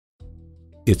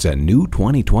It's a new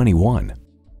 2021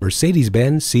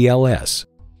 Mercedes-Benz CLS.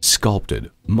 Sculpted,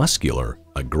 muscular,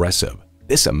 aggressive.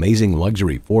 This amazing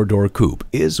luxury four-door coupe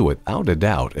is without a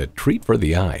doubt a treat for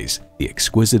the eyes. The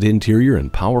exquisite interior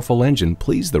and powerful engine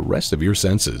please the rest of your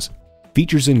senses.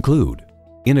 Features include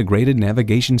integrated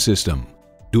navigation system,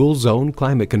 dual-zone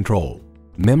climate control,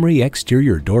 memory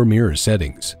exterior door mirror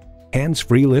settings,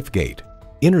 hands-free liftgate,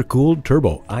 intercooled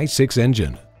turbo i6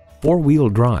 engine, four-wheel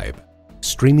drive,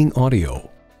 streaming audio,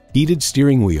 heated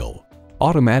steering wheel,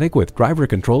 automatic with driver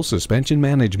control suspension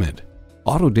management,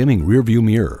 auto-dimming rearview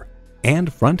mirror,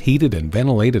 and front heated and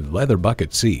ventilated leather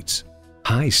bucket seats.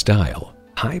 High style,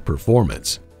 high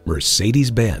performance,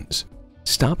 Mercedes-Benz.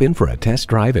 Stop in for a test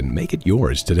drive and make it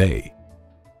yours today.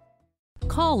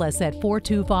 Call us at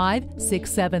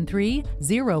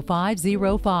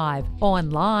 425-673-0505,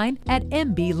 online at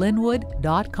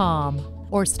mblynnwood.com,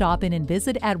 or stop in and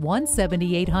visit at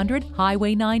 17800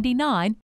 Highway 99,